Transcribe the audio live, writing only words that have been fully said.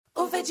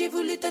fait, j'ai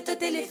voulu te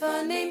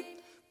téléphoner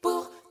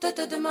pour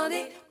te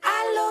demander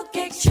allô,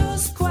 quelque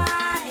chose quoi,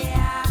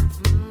 yeah.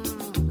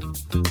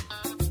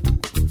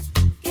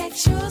 Quelque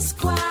chose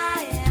quoi,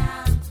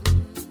 yeah.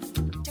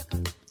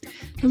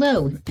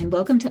 Hello, and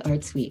welcome to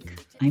Arts Week.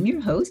 I'm your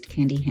host,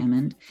 Candy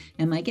Hammond,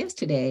 and my guests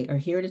today are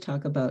here to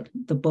talk about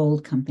The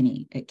Bold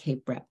Company at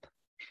Cape Rep,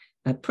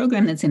 a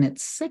program that's in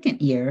its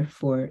second year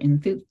for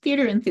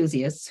theater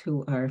enthusiasts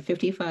who are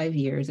 55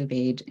 years of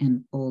age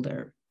and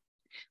older.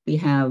 We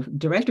have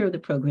director of the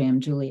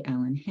program, Julie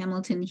Allen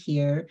Hamilton,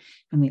 here,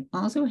 and we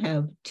also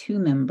have two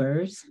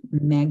members,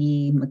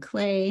 Maggie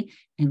McClay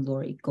and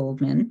Lori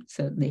Goldman,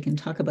 so they can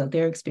talk about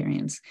their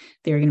experience.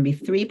 There are going to be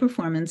 3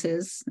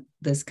 performances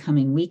this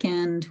coming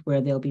weekend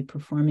where they'll be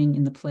performing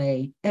in the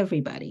play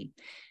Everybody.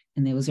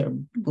 And those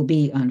will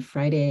be on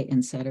Friday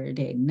and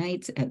Saturday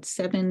nights at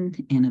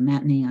 7 and a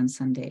matinee on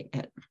Sunday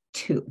at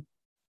 2.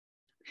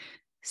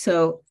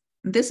 So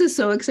this is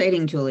so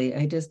exciting, Julie.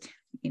 I just,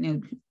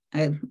 I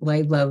have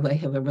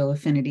a real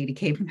affinity to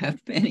Cape Rep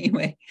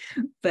anyway,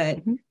 but,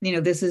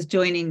 this is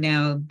joining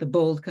now the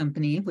Bold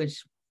Company,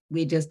 which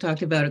we just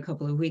talked about a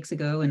couple of weeks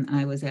ago, and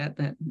I was at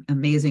that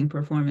amazing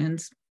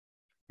performance.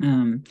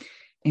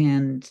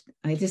 And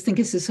I just think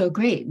this is so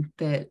great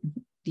that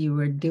you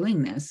were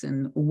doing this.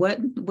 And what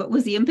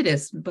was the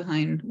impetus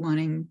behind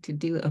wanting to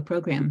do a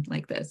program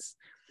like this?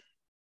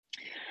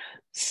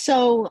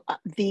 So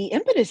the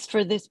impetus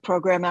for this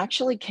program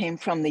actually came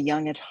from the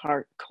Young at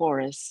Heart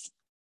chorus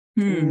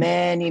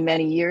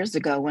many years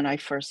ago when I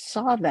first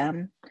saw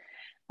them.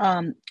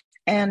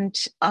 And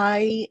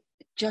I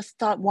just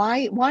thought,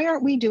 why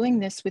aren't we doing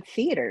this with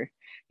theater?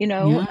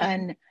 Yeah.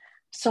 And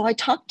so I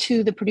talked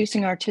to the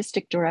producing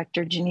artistic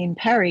director, Janine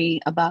Perry,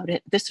 about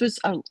it. This was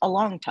a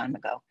long time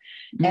ago.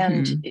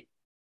 And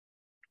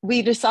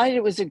we decided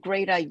it was a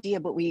great idea,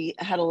 but we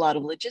had a lot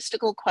of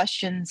logistical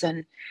questions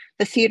and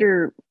the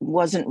theater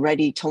wasn't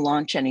ready to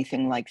launch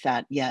anything like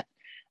that yet.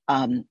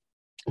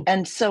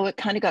 And so it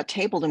kind of got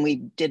tabled and we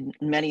did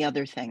many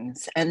other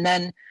things. And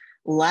then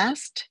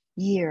last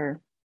year,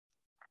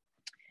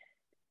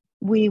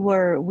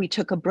 we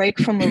took a break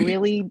from a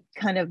really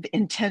kind of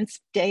intense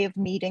day of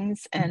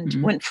meetings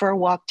and went for a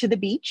walk to the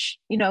beach.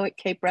 At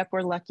Cape Rep,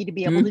 we're lucky to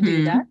be able to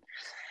do that.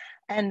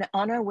 And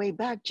on our way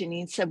back,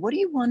 Janine said, what do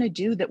you want to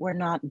do that we're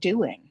not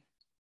doing?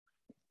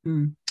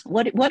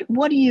 What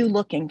are you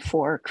looking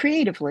for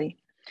creatively?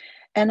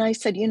 And I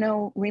said,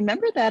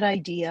 remember that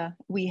idea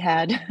we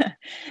had?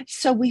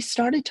 So we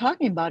started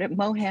talking about it.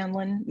 Maura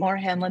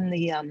Hanlon,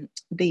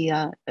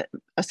 the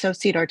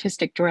associate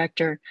artistic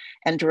director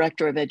and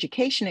director of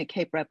education at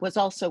Cape Rep, was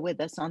also with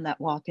us on that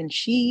walk. And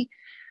she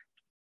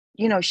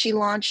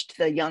launched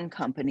the Young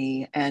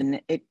Company,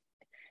 and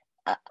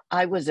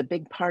I was a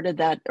big part of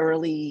that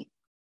early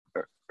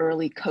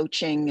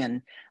coaching,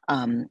 and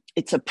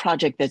it's a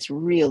project that's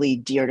really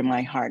dear to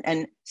my heart.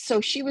 And so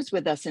she was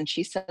with us, and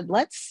she said,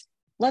 let's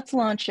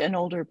launch an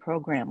older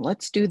program.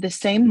 Let's do the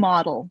same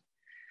model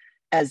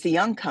as the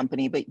Young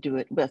Company, but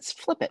let's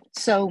flip it.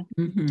 So,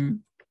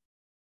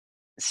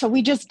 so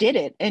we just did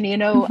it. And,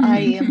 I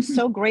am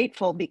so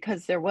grateful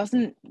because there was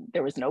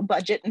no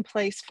budget in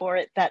place for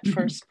it, that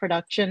first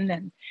production.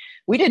 And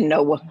we didn't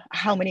know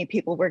how many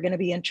people were going to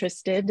be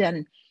interested.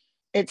 And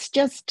it's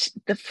just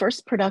the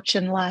first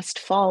production last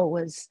fall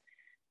was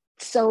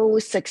so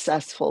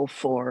successful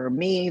for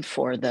me,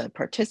 for the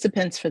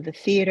participants, for the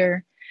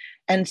theater.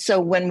 And so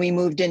when we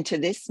moved into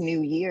this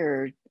new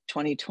year,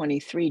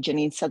 2023,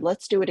 Janine said,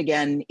 let's do it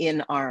again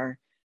in our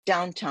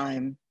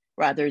downtime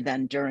rather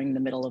than during the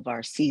middle of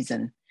our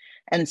season.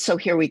 And so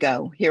here we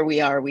go. Here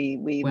we are.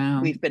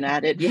 We've been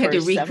at it. You had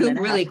to recoup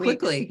really weeks.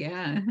 quickly.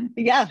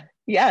 Yeah.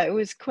 Yeah, it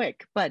was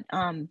quick. But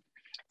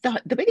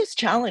the biggest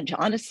challenge,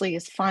 honestly,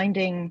 is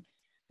finding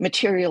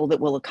material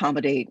that will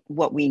accommodate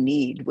what we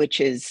need,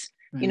 which is,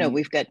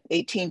 we've got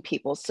 18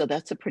 people. So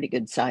that's a pretty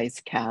good size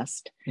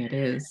cast. It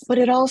is. But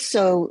it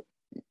also,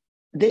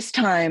 this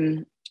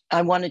time,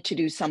 I wanted to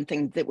do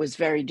something that was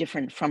very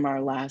different from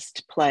our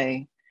last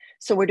play.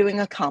 So we're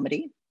doing a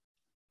comedy.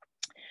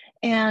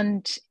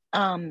 And,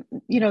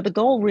 the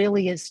goal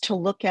really is to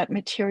look at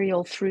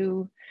material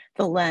through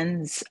the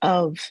lens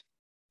of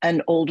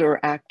an older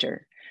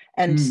actor.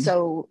 And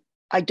so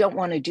I don't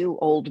want to do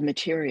old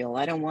material.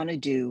 I don't want to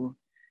do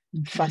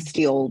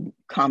fusty old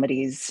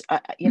comedies. I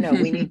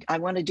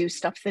want to do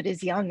stuff that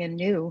is young and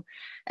new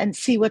and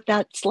see what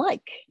that's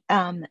like.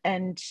 And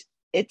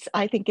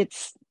I think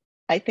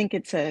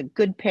it's a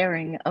good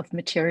pairing of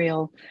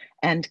material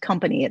and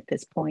company at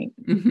this point.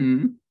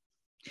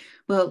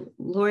 Well,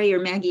 Lori or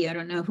Maggie, I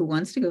don't know who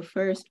wants to go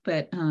first,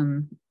 but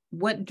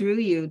what drew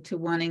you to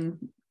wanting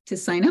to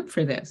sign up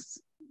for this?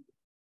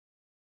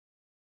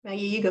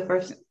 Maggie, you go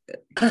first.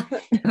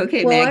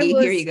 Okay, well, Maggie,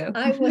 here you go.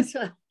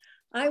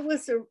 I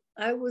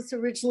was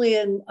originally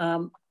in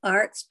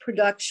arts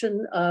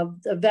production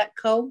of the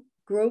Vetco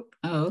group.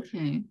 Oh,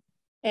 okay.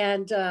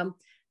 And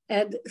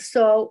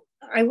so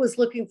I was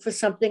looking for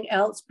something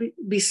else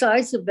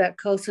besides the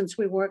Vetco, since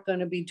we weren't going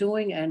to be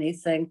doing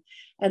anything.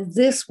 And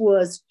this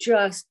was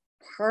just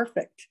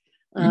perfect.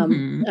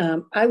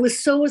 I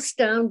was so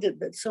astounded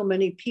that so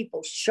many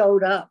people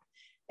showed up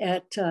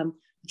at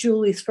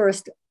Julie's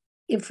first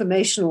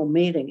informational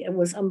meeting. It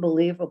was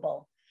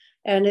unbelievable.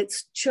 And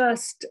it's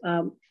just,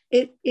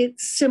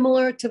 it's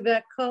similar to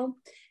VETCO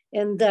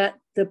in that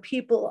the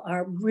people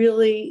are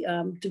really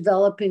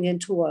developing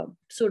into a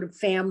sort of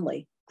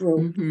family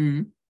group.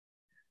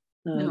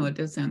 No, it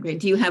does sound great.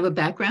 Do you have a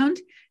background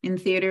in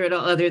theater at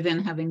all, other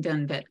than having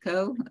done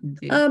VETCO?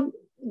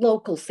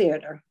 Local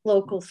theater.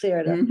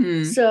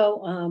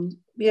 So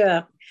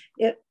yeah,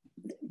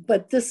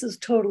 but this is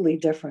totally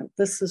different.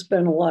 This has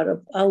been a lot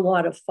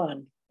of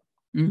fun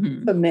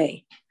for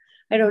me.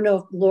 I don't know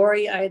if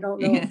Lori,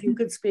 if you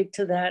could speak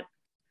to that.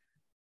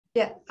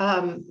 Yeah,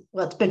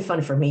 well, it's been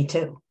fun for me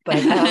too. But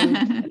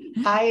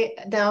I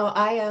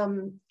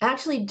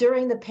actually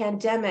during the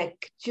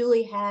pandemic,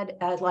 Julie had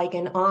like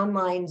an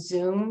online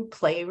Zoom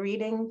play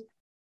reading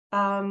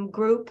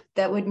group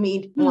that would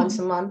meet once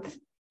a month,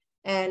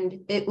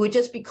 and it would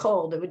just be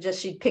cold. It would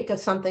just, she'd pick up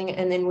something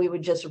and then we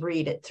would just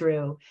read it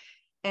through.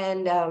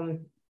 And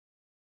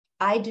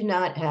I do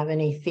not have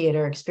any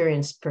theater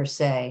experience per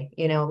se,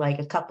 like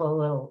a couple of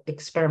little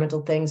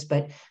experimental things,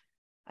 but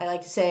I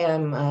like to say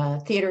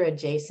I'm theater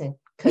adjacent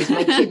because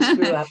my kids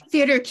grew up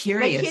theater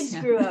curious. My kids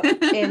grew up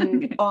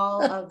in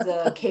all of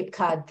the Cape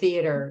Cod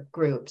theater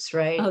groups,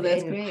 right? Oh,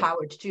 that's in great.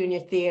 Howard's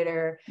Junior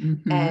Theater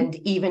and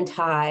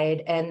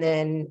Eventide, and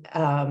then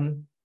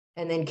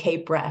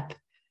Cape Rep.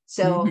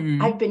 So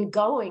I've been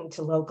going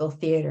to local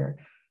theater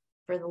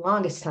for the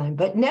longest time,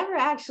 but never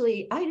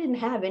actually, I didn't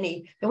have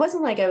any, it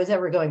wasn't like I was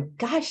ever going,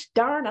 gosh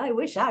darn, I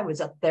wish I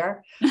was up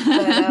there.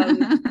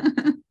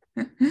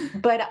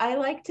 But I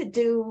like to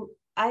do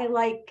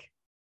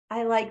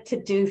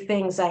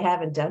things I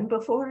haven't done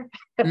before.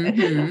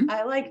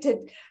 I like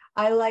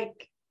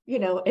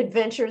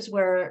adventures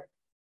where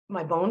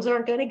my bones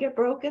aren't going to get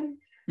broken.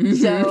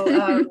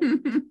 So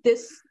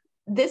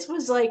this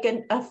was like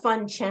a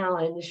fun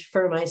challenge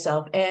for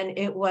myself, and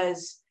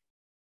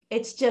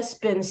it's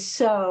just been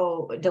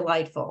so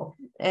delightful,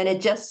 and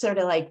it just sort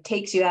of like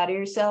takes you out of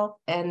yourself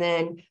and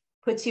then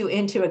puts you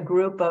into a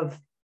group of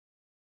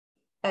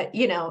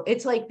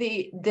it's like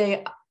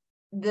the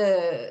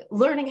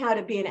learning how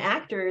to be an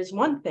actor is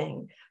one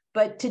thing,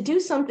 but to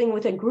do something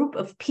with a group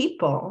of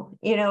people,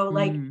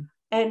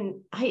 and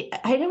I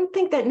don't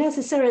think that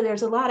necessarily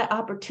there's a lot of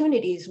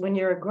opportunities when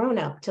you're a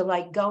grown-up to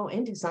like go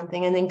into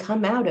something and then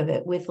come out of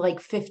it with like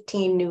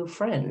 15 new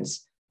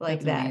friends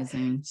like that.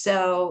 Amazing.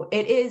 So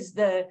it is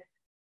the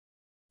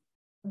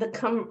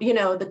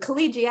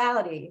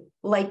collegiality,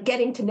 like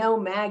getting to know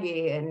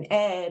Maggie and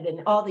Ed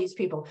and all these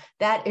people,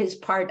 that is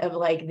part of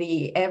like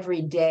the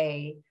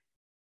everyday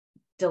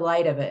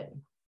delight of it.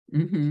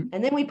 And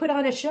then we put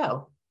on a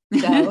show.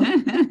 So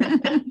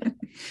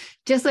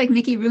just like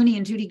Mickey Rooney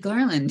and Judy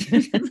Garland.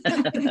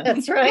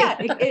 That's right. Yeah,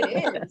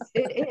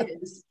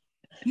 it is.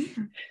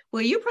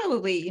 Well, you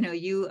probably,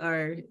 you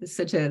are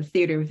such a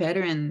theater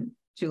veteran,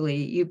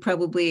 Julie. You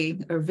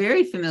probably are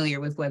very familiar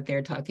with what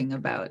they're talking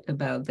about the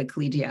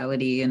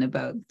collegiality and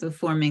about the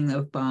forming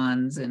of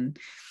bonds. And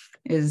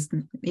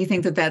you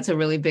think that that's a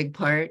really big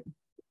part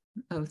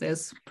of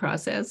this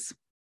process?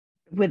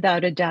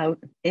 Without a doubt,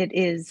 it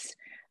is.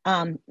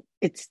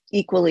 It's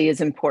equally as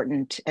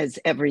important as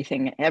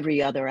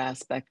every other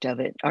aspect of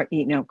it,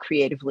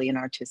 creatively and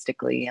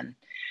artistically. And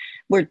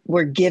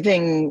we're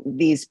giving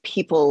these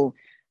people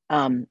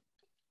 8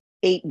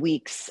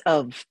 weeks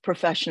of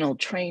professional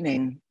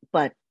training,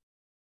 but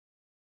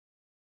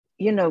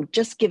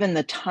just given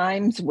the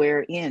times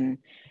we're in,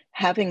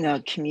 having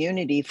a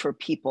community for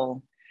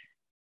people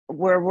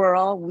where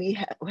we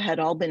had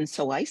all been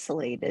so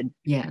isolated.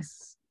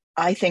 Yes,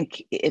 I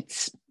think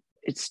it's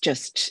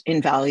just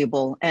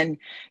invaluable. And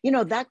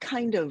that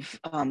kind of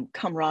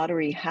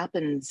camaraderie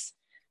happens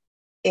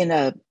in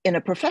a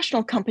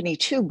professional company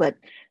too, but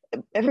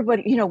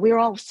everybody, we're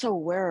all so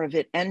aware of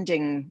it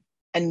ending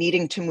and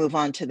needing to move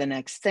on to the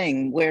next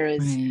thing.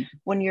 Whereas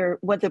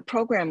with a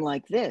program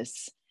like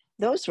this,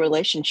 those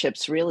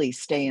relationships really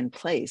stay in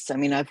place. I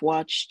mean, I've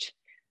watched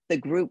the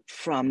group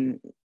from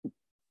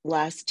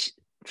last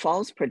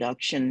fall's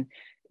production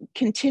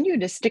continue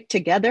to stick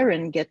together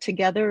and get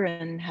together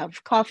and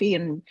have coffee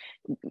and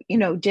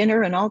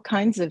dinner and all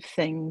kinds of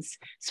things.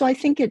 So I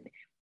think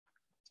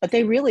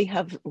they really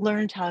have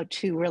learned how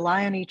to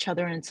rely on each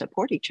other and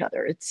support each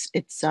other.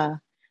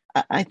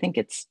 I think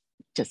it's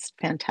just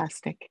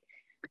fantastic.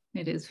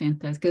 It is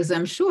fantastic, because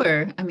I'm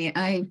sure, I mean,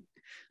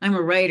 I'm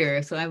a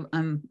writer, so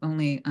I'm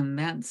only on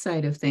that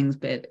side of things,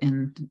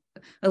 and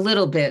a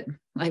little bit,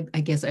 I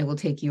guess I will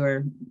take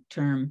your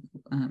term,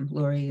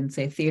 Lori, and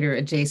say theater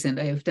adjacent.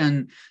 I have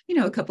done,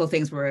 a couple of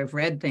things where I've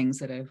read things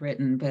that I've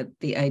written, but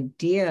the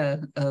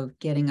idea of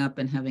getting up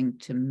and having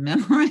to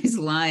memorize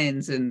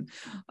lines and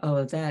all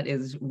of that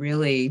is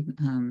really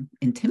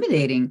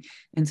intimidating.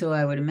 And so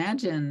I would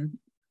imagine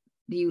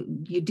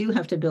you do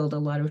have to build a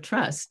lot of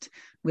trust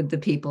with the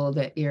people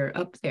that you're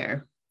up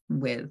there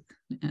with.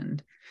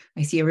 And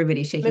I see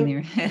everybody shaking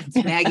their heads.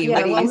 Maggie,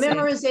 what do you say?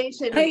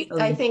 Memorization,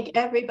 I think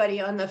everybody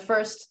on the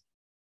first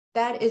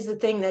that is the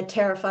thing that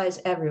terrifies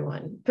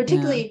everyone,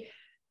 particularly,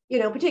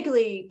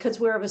 particularly because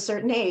we're of a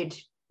certain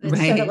age. It's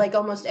sort of like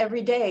almost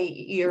every day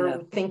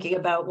you're thinking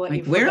about what you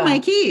forgot. Where are my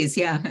keys?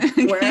 Yeah.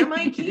 Where are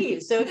my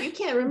keys? So if you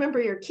can't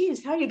remember your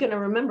keys, how are you going to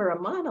remember a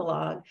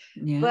monologue?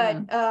 Yeah.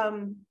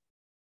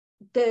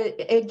 But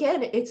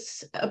again,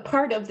 it's a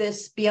part of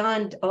this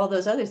beyond all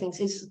those other things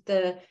is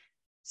the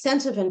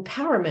sense of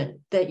empowerment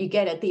that you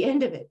get at the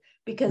end of it,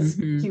 because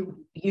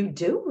you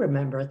do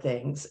remember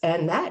things,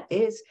 and that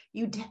is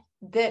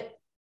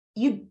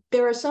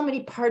there are so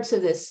many parts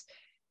of this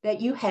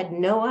that you had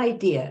no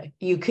idea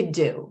you could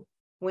do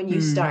when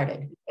you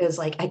started. It was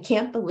like, I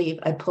can't believe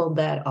I pulled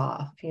that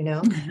off,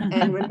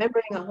 and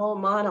remembering a whole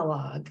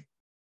monologue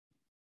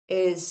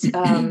is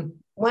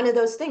one of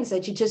those things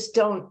that you just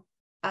don't,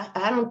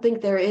 I don't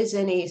think there is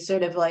any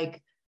sort of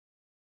like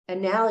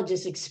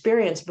analogous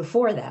experience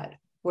before that,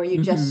 where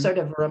you just sort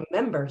of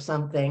remember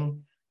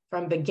something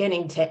from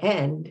beginning to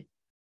end.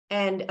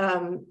 And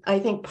I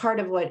think part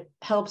of what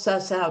helps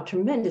us out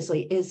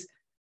tremendously is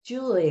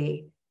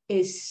Julie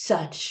is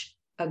such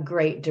a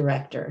great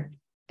director.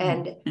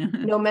 And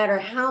no matter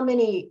how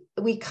many,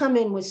 we come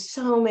in with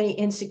so many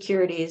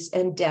insecurities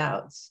and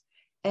doubts,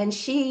 and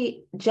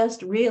she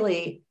just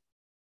really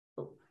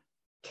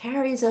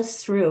carries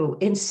us through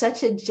in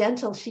such a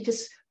gentle, she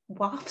just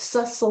wafts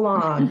us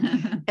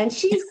along. And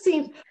she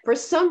seems, for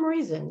some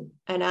reason,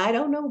 and I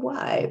don't know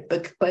why,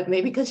 but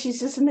maybe because she's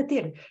just in the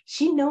theater,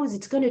 she knows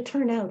it's going to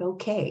turn out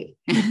okay.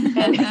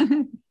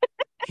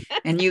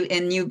 And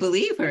you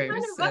believe her.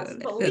 None of us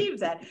believe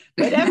that.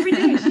 But every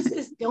day she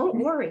says, don't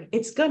worry,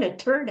 it's going to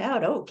turn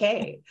out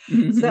okay.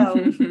 So,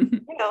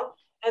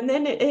 and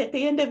then at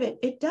the end of it,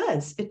 it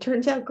does. It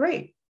turns out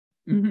great.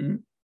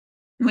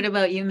 What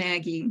about you,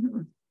 Maggie?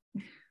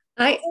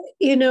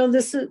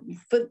 This is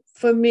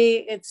for me,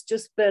 it's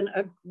just been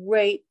a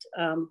great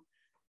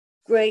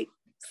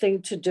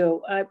thing to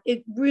do.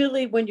 It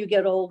really, when you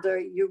get older,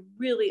 you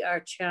really are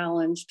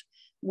challenged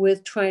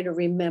with trying to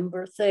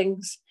remember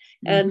things.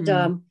 And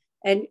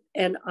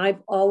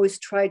I've always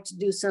tried to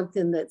do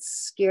something that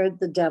scared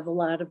the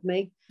devil out of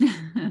me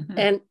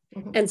and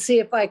see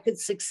if I could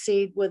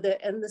succeed with it.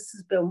 And this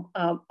has been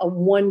a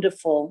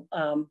wonderful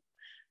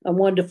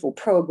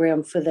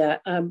program for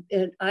that.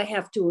 And I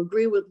have to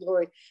agree with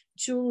Lori.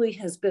 Julie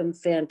has been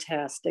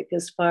fantastic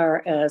as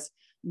far as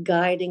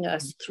guiding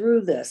us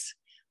through this.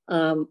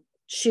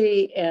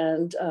 She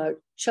and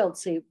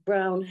Chelsea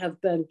Brown have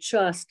been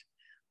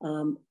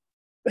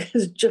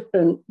has just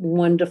been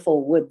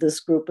wonderful with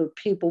this group of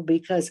people,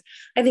 because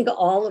I think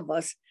all of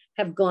us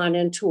have gone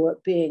into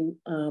it being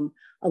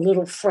a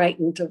little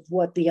frightened of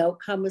what the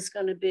outcome is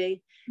going to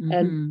be.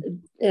 And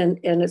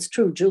it's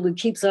true. Julie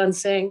keeps on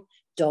saying,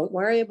 don't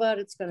worry about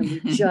it. It's going to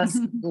be just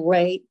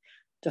great.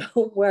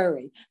 Don't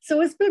worry. So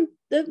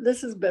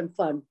this has been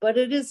fun, but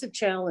it is a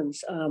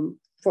challenge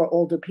for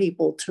older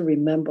people to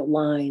remember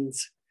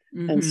lines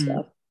and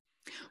stuff.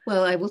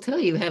 Well, I will tell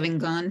you, having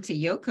gone to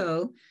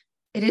Yoko,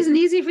 it isn't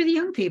easy for the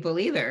young people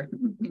either.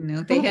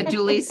 They had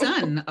Julie's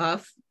son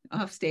off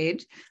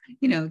stage,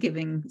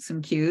 giving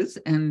some cues.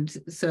 And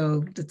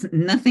so it's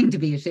nothing to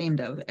be ashamed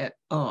of at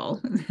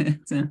all.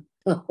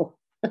 Well,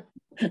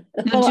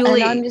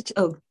 Julie,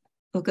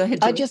 go ahead, Julie.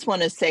 I just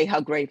want to say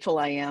how grateful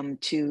I am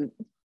to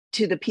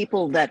the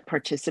people that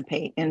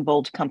participate in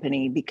Bold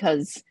Company,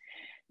 because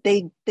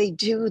they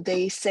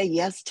say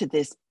yes to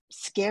this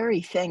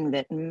scary thing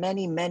that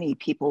many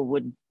people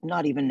would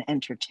not even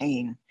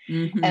entertain.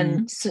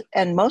 And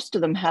most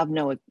of them have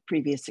no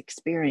previous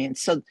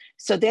experience.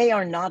 So they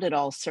are not at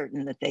all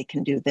certain that they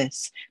can do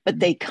this, but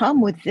they come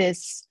with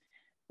this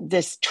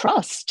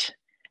trust.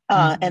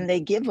 And they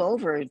give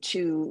over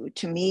to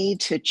me,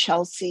 to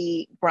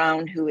Chelsea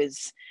Brown, who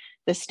is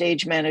the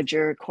stage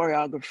manager,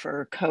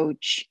 choreographer,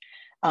 coach,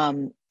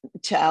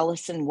 to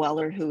Allison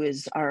Weller, who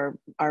is our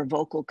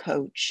vocal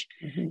coach,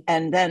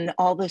 and then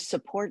all the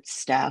support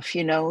staff.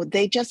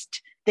 They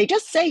just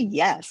say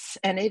yes,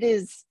 and it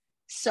is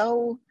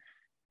so.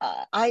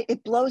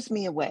 It blows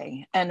me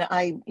away, and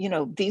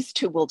these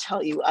two will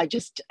tell you. I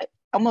just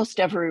almost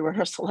every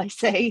rehearsal I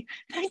say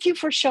thank you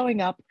for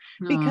showing up,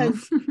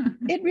 because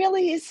it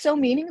really is so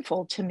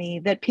meaningful to me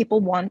that people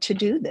want to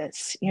do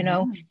this.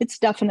 It's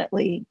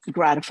definitely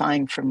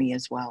gratifying for me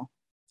as well.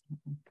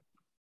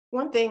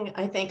 One thing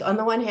I think, on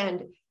the one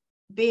hand,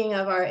 being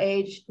of our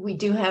age, we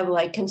do have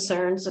like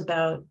concerns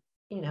about,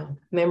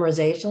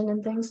 memorization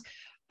and things,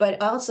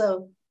 but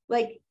also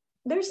like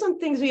there's some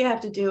things we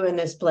have to do in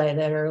this play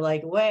that are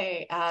like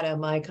way out of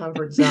my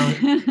comfort zone.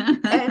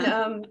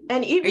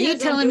 And even, are you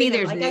telling me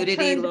there's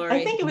nudity, Lori?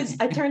 I think it was,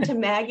 I turned to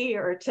Maggie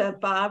or to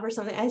Bob or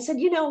something. I said,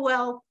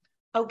 well,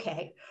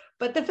 okay.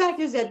 But the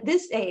fact is, at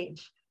this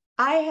age,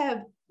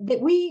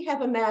 we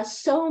have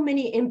amassed so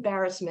many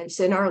embarrassments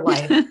in our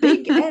life,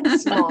 big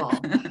and small,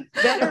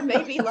 that are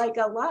maybe like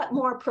a lot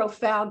more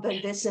profound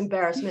than this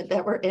embarrassment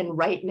that we're in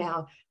right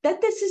now,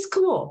 that this is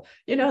cool.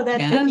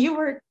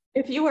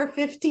 If you were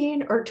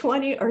 15 or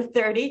 20 or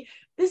 30,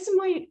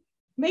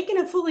 making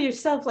a fool of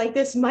yourself like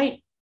this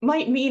might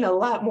mean a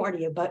lot more to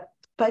you. But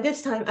by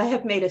this time I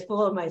have made a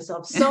fool of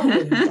myself so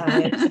many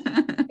times.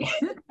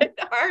 It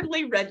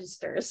hardly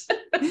registers.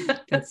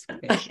 That's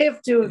great. I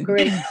have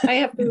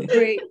to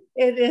agree.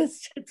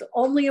 It's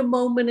only a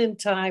moment in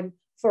time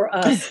for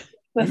us.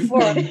 But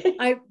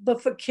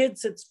for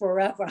kids, it's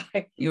forever.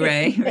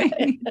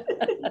 Right.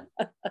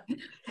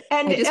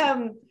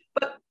 And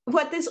but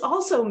what this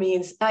also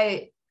means, is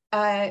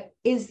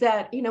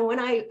that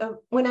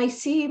when I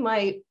see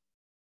my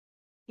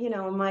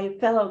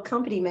fellow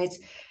company mates,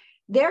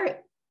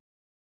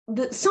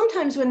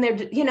 sometimes when they're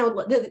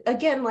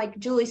again, like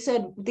Julie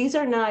said, these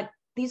are not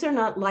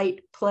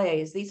light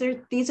plays.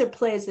 These are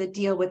plays that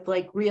deal with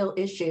like real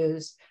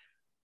issues,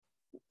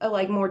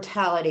 like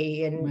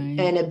mortality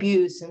and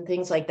abuse and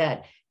things like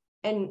that.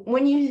 And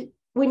when you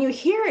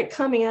hear it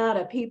coming out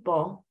of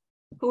people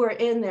who are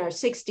in their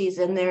 60s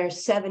and their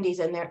 70s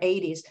and their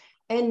 80s,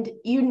 and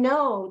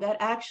that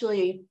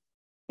actually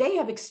they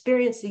have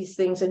experienced these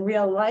things in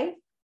real life,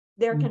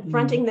 they're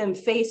confronting them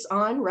face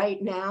on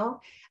right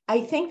now.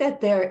 I think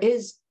that there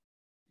is,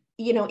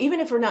 even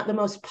if we're not the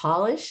most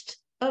polished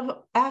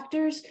of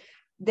actors,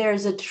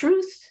 there's a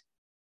truth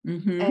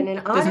and an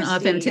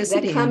honesty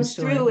that comes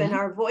through in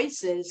our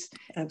voices.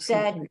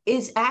 Absolutely. That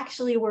is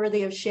actually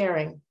worthy of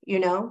sharing,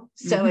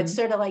 So it's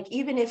sort of like,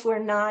 even if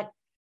we're not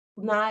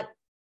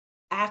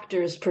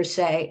actors per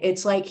se,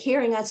 it's like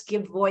hearing us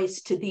give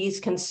voice to these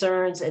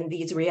concerns and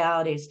these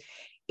realities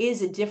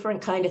is a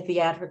different kind of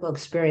theatrical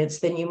experience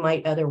than you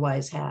might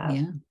otherwise have.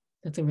 Yeah,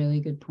 that's a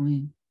really good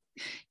point.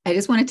 I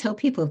just want to tell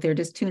people, if they're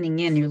just tuning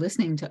in, you're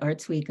listening to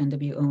Arts Week on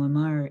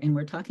WOMR, and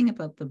we're talking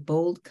about the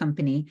Bold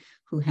Company,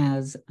 who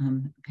has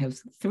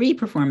 3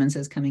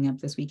 performances coming up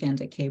this weekend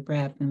at Cape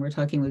Rep, and we're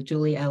talking with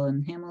Julie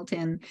Allen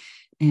Hamilton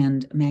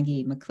and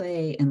Maggie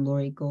McClay and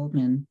Lori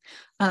Goldman.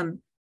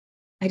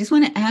 I just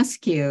want to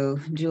ask you,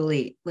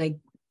 Julie, both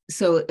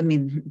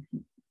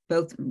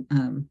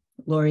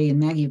Lori and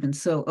Maggie have been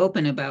so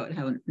open about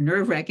how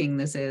nerve-wracking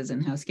this is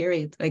and how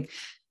scary it's like.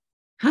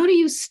 How do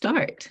you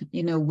start,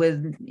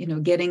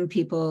 with, getting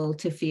people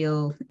to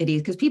feel at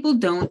ease? Because people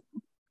don't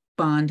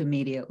bond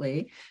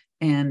immediately.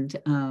 And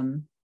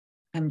I'm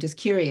just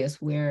curious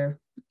where,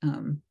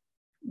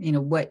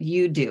 what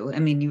you do. I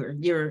mean,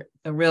 you're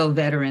a real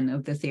veteran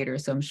of the theater,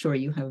 so I'm sure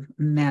you have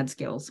mad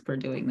skills for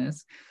doing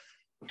this.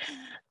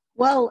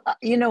 Well,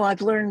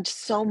 I've learned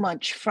so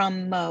much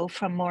from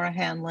Maura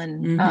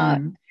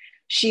Hanlon.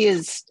 She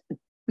is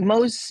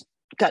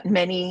got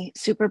many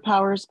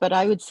superpowers, but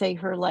I would say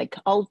her like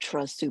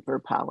ultra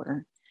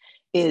superpower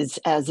is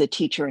as a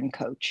teacher and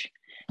coach.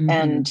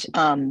 And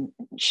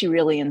she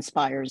really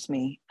inspires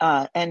me.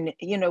 And,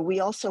 we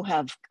also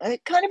have a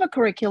kind of a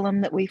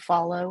curriculum that we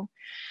follow,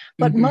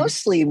 but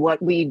mostly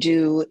what we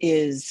do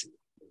is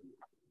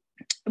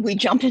we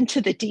jump into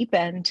the deep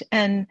end,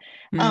 and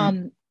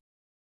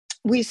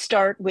we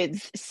start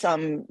with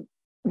some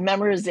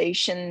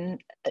memorization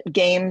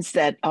games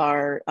that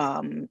are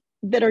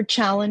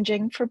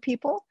challenging for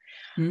people,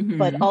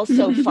 but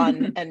also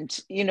fun, and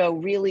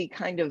really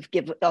kind of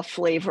give a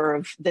flavor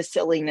of the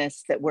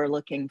silliness that we're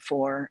looking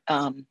for.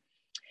 And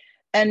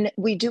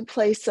we do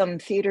play some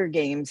theater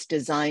games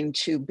designed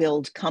to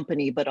build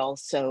company, but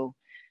also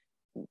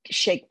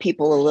shake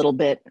people a little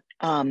bit.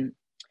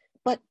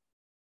 But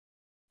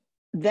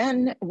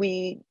then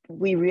we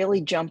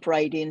really jump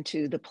right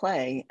into the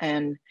play,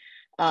 and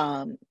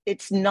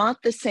it's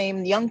not the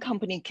same. The Young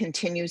Company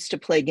continues to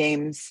play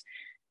games.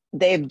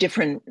 They have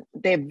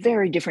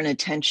very different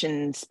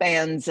attention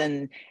spans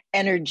and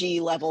energy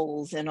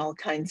levels and all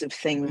kinds of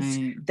things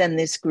than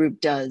this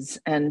group does.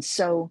 And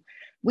so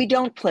we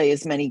don't play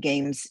as many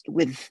games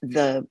with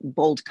the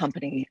Bold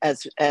Company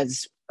as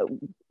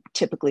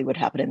typically would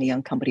happen in the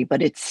Young Company,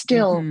 but it's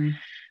still,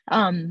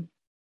 I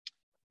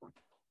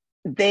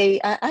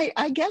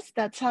guess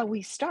that's how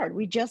we start.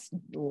 We just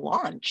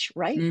launch,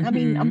 right? I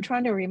mean, I'm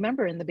trying to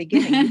remember in the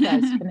beginning. You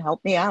guys can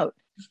help me out.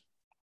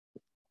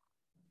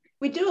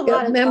 We do a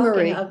lot of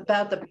talking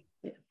about the.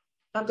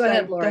 Go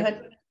ahead, Laura. Go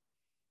ahead.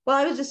 Well,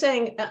 I was just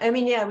saying,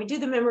 we do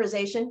the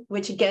memorization,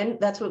 which again,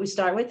 that's what we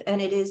start with.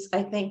 And it is,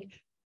 I think,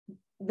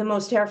 the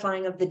most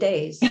terrifying of the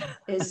days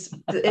is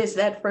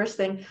that first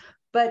thing.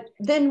 But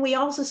then we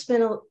also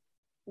spend,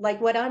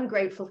 what I'm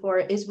grateful for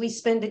is we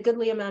spend a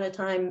goodly amount of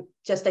time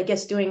just, I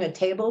guess, doing a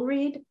table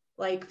read,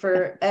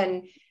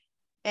 and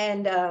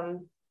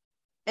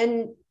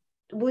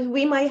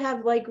we might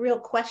have real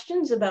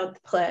questions about the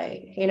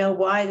play,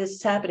 why this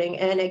is happening.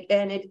 And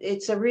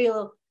it's a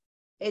real,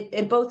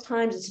 at both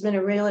times, it's been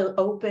a really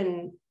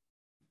open,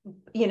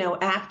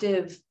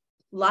 active,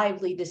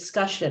 lively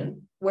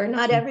discussion where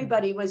not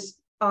everybody was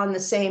on the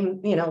same,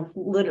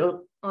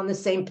 on the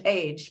same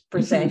page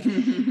per se.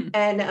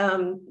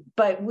 And,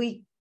 but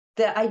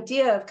the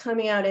idea of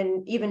coming out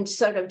and even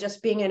sort of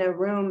just being in a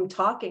room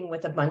talking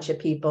with a bunch of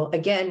people,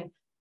 again,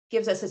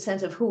 gives us a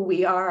sense of who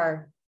we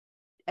are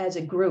as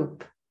a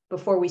group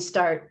before we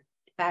start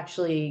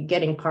actually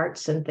getting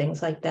parts and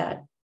things like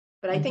that.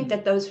 But I think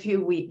that those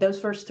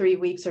first 3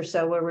 weeks or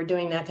so where we're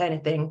doing that kind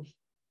of thing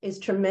is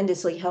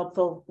tremendously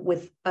helpful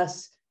with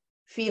us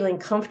feeling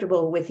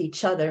comfortable with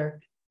each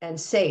other and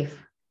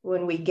safe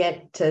when we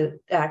get to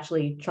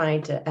actually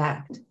trying to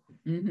act.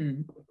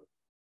 Mm-hmm.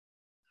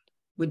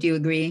 Would you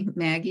agree,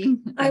 Maggie?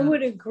 I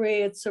would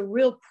agree. It's a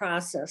real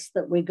process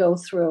that we go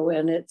through,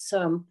 and it's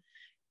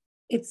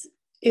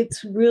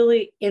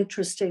really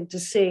interesting to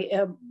see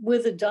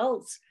with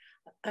adults.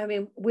 I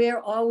mean, we're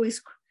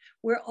always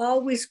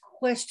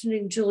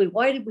questioning Julie.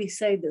 Why did we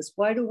say this?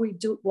 Why are we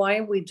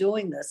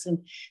doing this?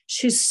 And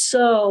she's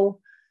so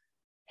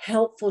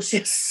helpful. She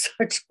has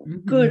such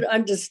good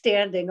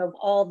understanding of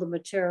all the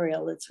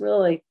material. It's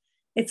really,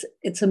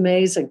 it's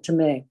amazing to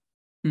me.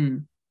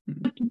 Mm.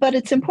 But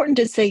it's important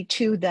to say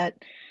too that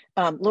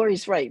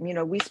Lori's right. You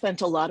know, we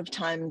spent a lot of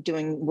time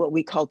doing what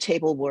we call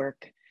table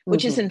work,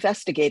 which is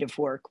investigative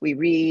work. We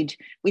read,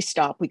 we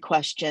stop, we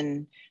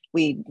question,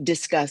 we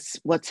discuss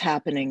what's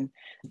happening.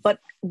 But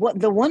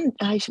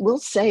I will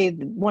say,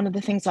 one of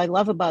the things I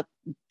love about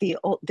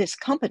this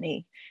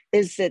company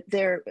is that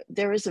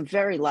there is a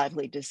very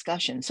lively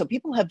discussion. So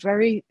people have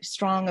very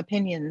strong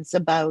opinions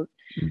about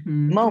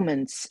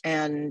moments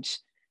and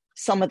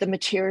some of the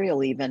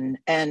material even.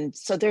 And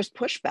so there's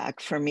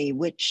pushback for me,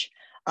 which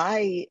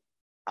I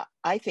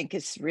think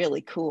is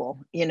really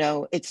cool. You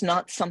know, it's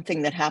not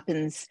something that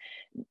happens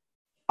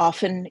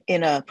often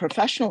in a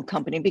professional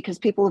company because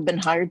people have been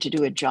hired to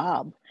do a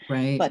job.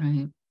 Right.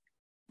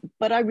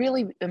 But I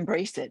really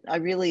embrace it. I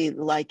really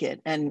like it.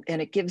 And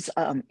it gives,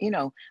 you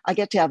know, I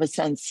get to have a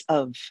sense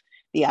of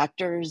the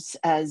actors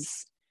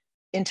as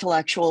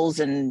intellectuals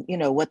and, you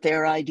know, what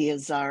their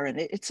ideas are. And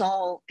it's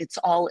all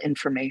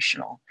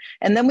informational.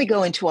 And then we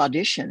go into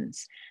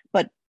auditions.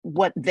 But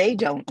what they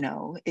don't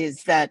know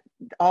is that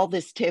all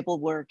this table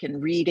work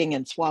and reading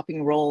and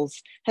swapping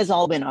roles has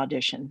all been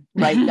audition,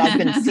 right? I've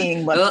been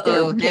seeing what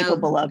they're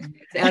capable of.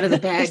 It's out of the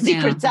bag the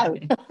secret's out.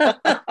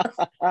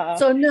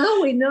 So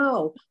now we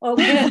know.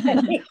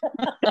 Okay.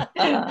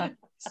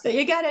 So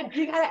you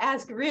gotta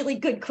ask really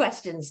good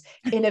questions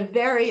in a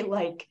very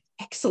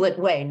excellent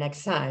way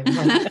next time.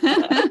 Let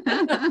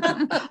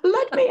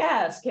me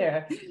ask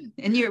here.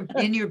 In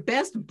your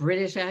best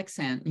British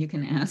accent, you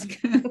can ask.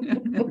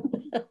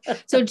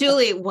 So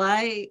Julie,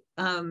 why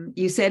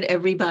you said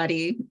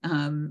everybody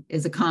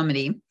is a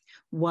comedy.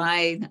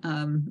 Why?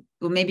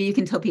 Well, maybe you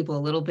can tell people a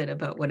little bit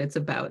about what it's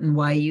about and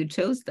why you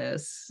chose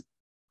this.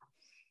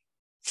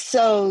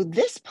 So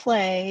this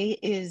play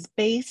is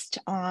based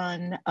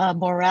on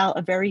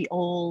a very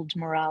old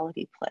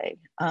morality play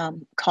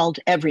called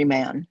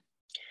Everyman,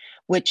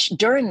 which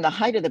during the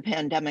height of the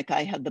pandemic,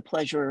 I had the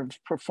pleasure of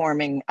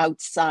performing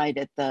outside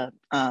at the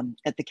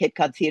Cape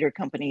Cod Theater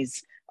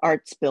Company's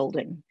arts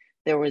building.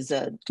 There was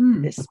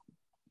this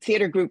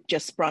theater group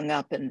just sprung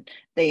up, and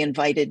they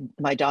invited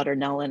my daughter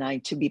Nell and I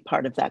to be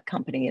part of that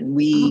company, and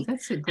we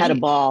had a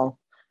ball.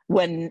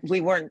 When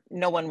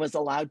no one was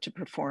allowed to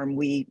perform.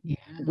 We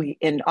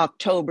in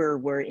October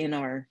were in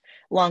our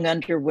long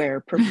underwear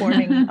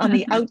performing on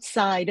the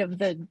outside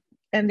and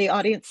the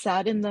audience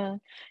sat in the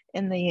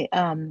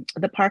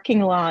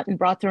parking lot and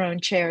brought their own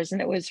chairs,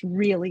 and it was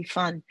really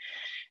fun.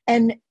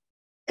 And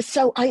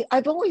so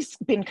I've always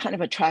been kind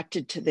of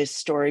attracted to this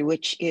story,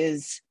 which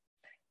is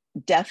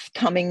death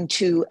coming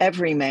to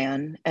every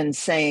man and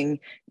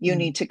saying, you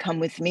need to come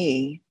with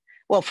me.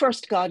 Well,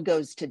 first God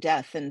goes to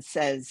death and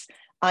says,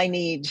 I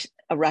need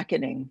a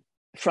reckoning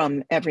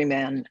from every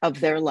man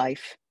of their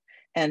life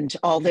and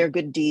all their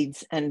good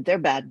deeds and their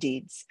bad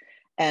deeds.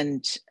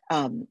 And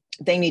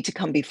they need to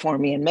come before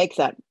me and make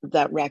that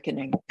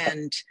reckoning.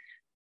 And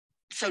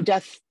so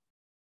death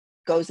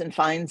goes and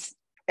finds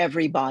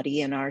everybody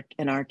in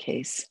our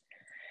case.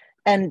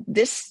 And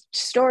this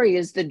story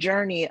is the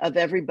journey of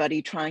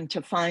everybody trying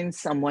to find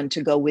someone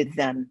to go with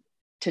them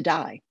to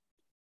die.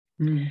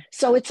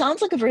 So it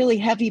sounds like a really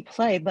heavy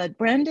play, but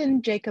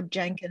Brandon Jacob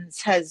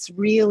Jenkins has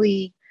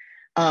really,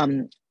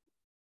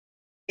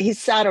 he's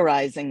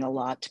satirizing a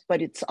lot,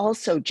 but it's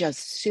also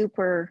just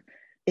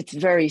it's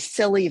very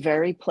silly,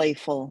 very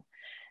playful.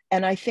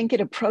 And I think it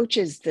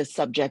approaches the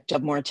subject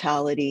of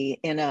mortality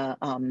in a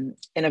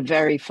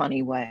very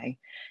funny way.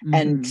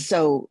 And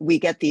so we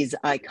get these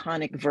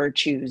iconic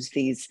virtues,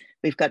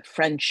 we've got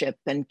friendship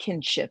and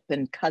kinship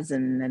and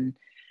cousin and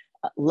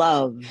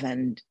love.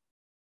 And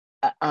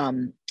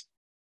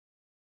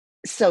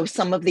so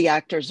some of the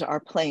actors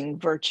are playing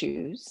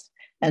virtues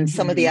and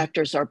some of the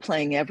actors are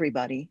playing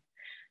everybody.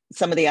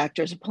 Some of the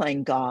actors are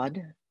playing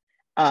God.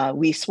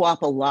 We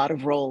swap a lot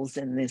of roles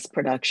in this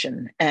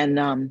production,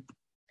 and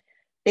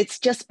it's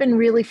just been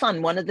really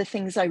fun. One of the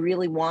things I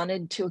really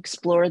wanted to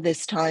explore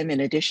this time, in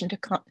addition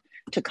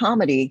to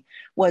comedy,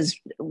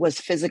 was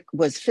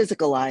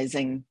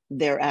physicalizing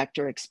their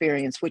actor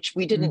experience, which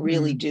we didn't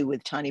really do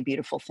with Tiny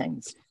Beautiful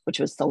Things, which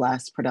was the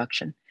last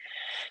production.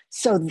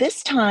 So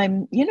this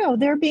time, you know,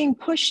 they're being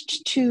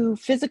pushed to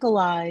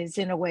physicalize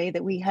in a way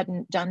that we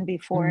hadn't done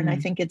before. And I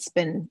think it's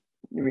been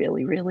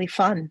really, really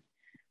fun.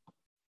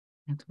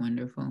 That's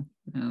wonderful.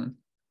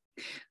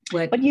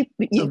 But you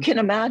can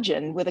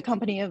imagine, with a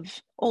company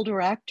of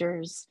older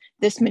actors,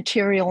 this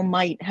material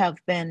might have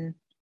been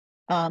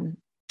kind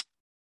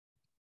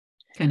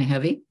of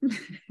heavy.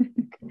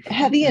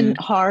 heavy and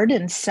hard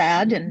and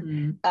sad,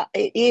 and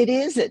it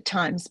is at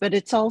times, but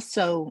it's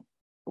also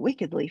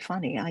wickedly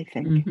funny, I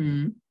think.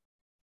 Mm-hmm.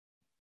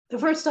 The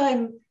first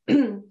time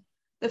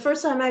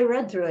I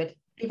read through it,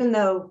 even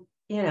though,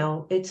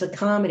 it's a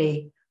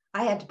comedy,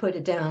 I had to put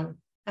it down.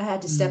 I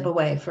had to step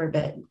away for a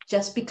bit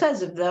just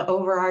because of the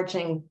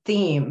overarching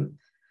theme.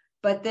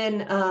 But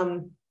then,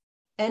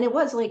 and it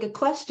was like a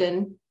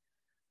question,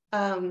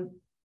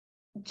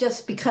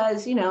 just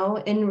because, in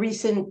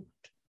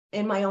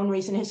my own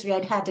recent history,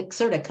 I'd had to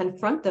sort of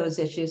confront those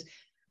issues.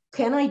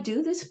 Can I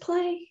do this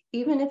play,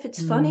 even if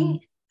it's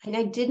funny? And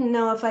I didn't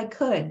know if I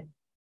could.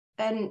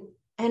 And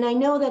I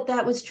know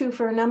that was true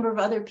for a number of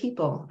other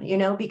people,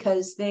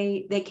 because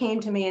they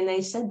came to me and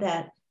they said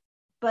that.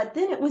 But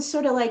then it was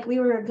sort of like we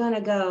were going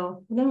to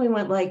go. Then we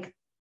went like,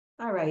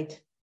 all right,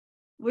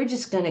 we're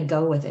just going to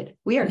go with it.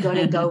 We are going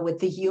to go with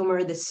the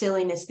humor, the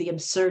silliness, the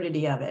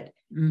absurdity of it.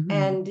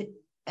 And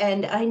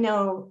I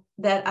know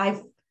that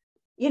I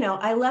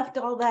left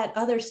all that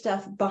other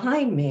stuff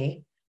behind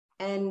me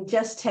and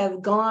just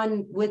have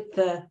gone with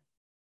the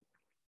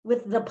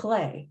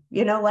play,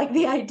 like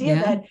the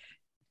idea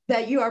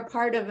that you are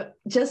part of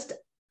just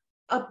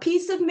a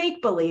piece of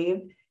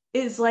make-believe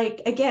is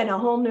like, again, a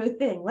whole new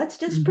thing. Let's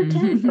just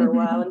pretend for a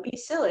while and be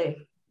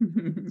silly.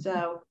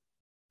 So.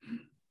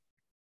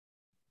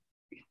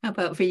 How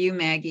about for you,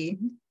 Maggie?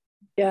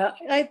 Yeah,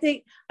 I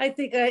think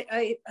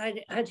I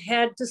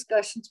had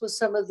discussions with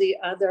some of the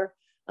other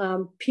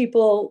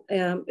people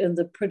in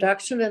the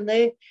production, and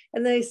they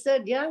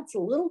said, yeah, it's a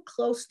little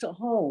close to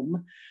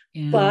home,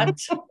 but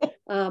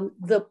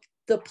the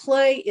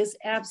play is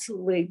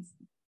absolutely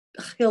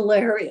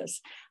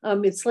hilarious.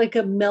 It's like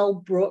a Mel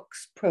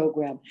Brooks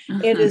program.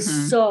 It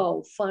is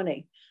so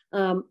funny.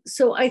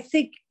 So I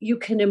think you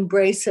can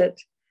embrace it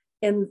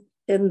in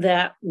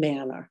that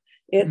manner.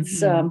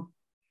 It's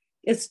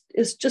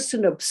just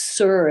an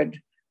absurd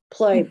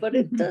play, but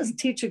it does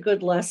teach a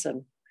good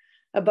lesson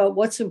about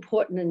what's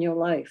important in your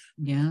life.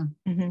 Yeah.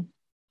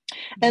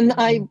 And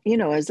I,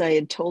 as I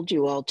had told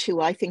you all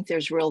too, I think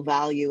there's real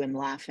value in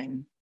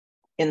laughing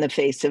in the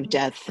face of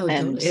death. Oh,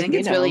 and totally. I think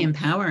it's really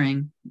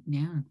empowering.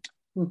 Yeah.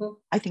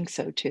 I think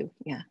so too.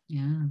 Yeah.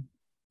 Yeah.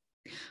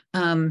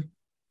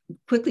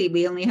 Quickly,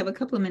 we only have a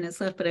couple of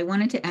minutes left, but I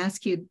wanted to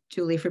ask you,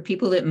 Julie, for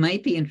people that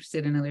might be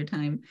interested another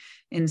time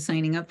in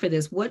signing up for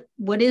this, what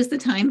is the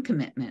time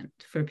commitment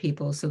for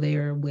people so they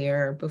are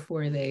aware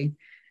before they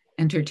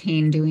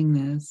entertain doing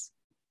this?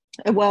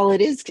 Well,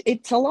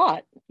 it's a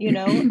lot,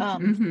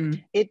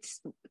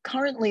 It's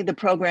currently the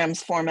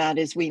program's format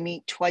is we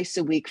meet twice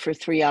a week for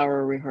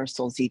 3-hour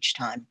rehearsals each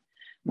time.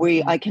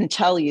 I can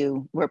tell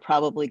you, we're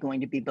probably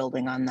going to be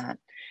building on that.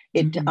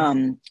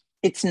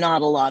 It's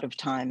not a lot of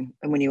time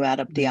when you add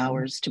up the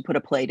hours to put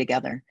a play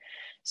together.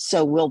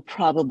 So we'll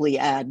probably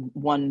add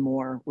one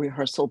more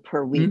rehearsal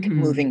per week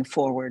moving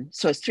forward.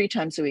 So it's 3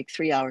 times a week,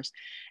 3 hours.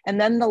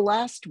 And then the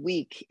last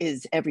week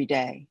is every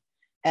day.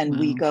 And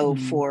we go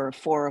for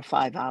 4 or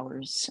 5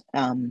 hours,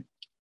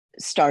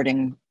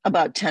 starting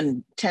about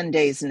 10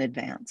 days in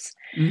advance.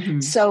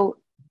 So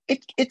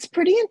it's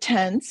pretty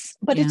intense,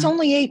 but it's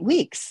only 8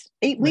 weeks.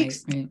 8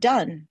 weeks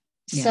done.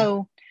 Yeah.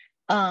 So,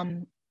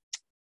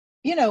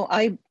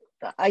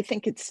 I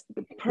think it's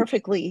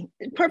perfectly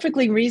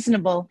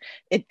reasonable.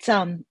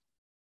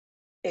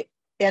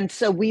 And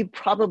so we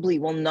probably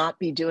will not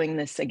be doing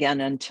this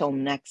again until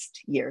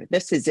next year.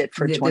 This is it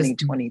for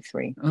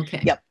 2023.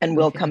 Okay. Yep. And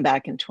we'll come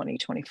back in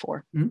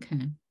 2024.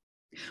 Okay.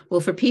 Well,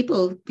 for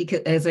people,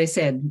 because as I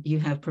said, you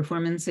have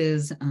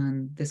performances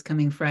on this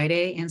coming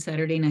Friday and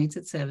Saturday nights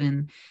at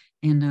 7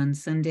 and on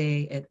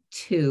Sunday at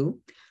 2.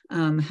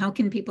 How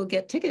can people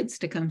get tickets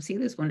to come see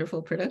this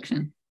wonderful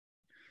production?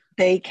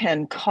 They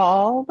can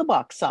call the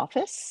box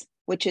office,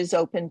 which is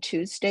open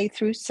Tuesday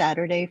through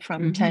Saturday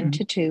from 10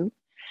 to 2.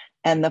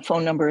 And the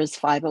phone number is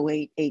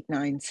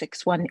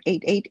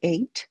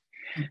 508-896-1888.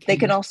 They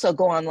can also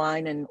go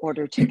online and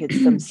order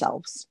tickets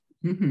themselves.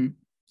 At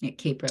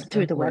CapeRep.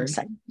 Through the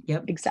website.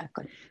 Yep.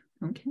 Exactly.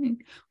 Okay.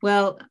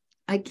 Well,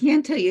 I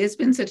can't tell you, it's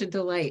been such a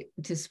delight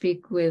to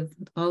speak with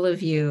all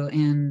of you.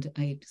 And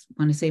I just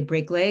want to say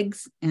break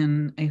legs.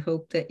 And I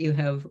hope that you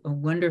have a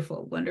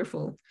wonderful,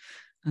 wonderful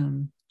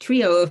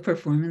trio of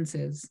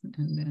performances.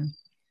 And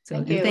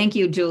thank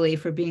you, Julie,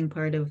 for being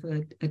part of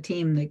a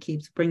team that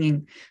keeps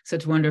bringing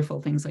such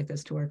wonderful things like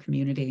this to our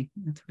community.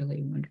 That's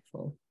really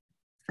wonderful.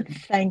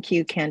 Thank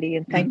you, Candy,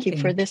 and thank you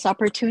for this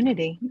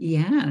opportunity.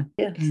 Yeah,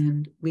 yes.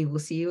 And we will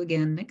see you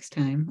again next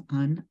time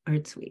on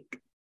Arts Week.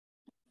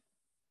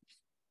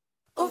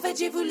 Au fait,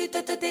 j'ai voulu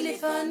te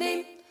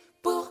téléphoner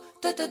pour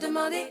te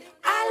demander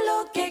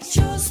allô, quelque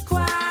chose